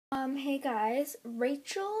Hey guys,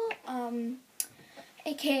 Rachel,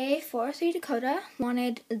 aka 403decosa,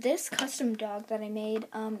 wanted this custom dog that I made.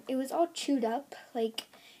 It was all chewed up. Like,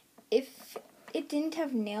 if it didn't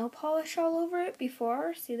have nail polish all over it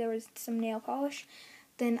before, see there was some nail polish,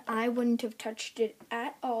 then I wouldn't have touched it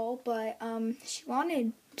at all, but, she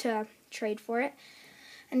wanted to trade for it.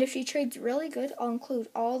 And if she trades really good, I'll include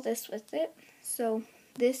all this with it. So,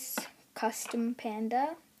 this custom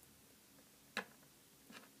panda,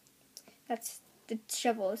 that's the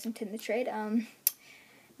shovel isn't in the trade.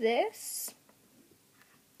 This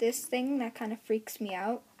thing that kind of freaks me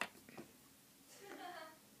out,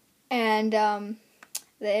 and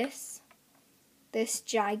this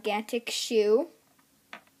gigantic shoe,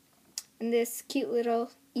 and this cute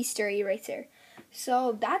little Easter eraser.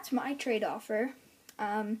 So that's my trade offer.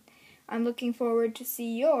 I'm looking forward to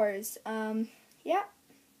see yours. Yeah,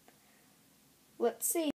 let's see.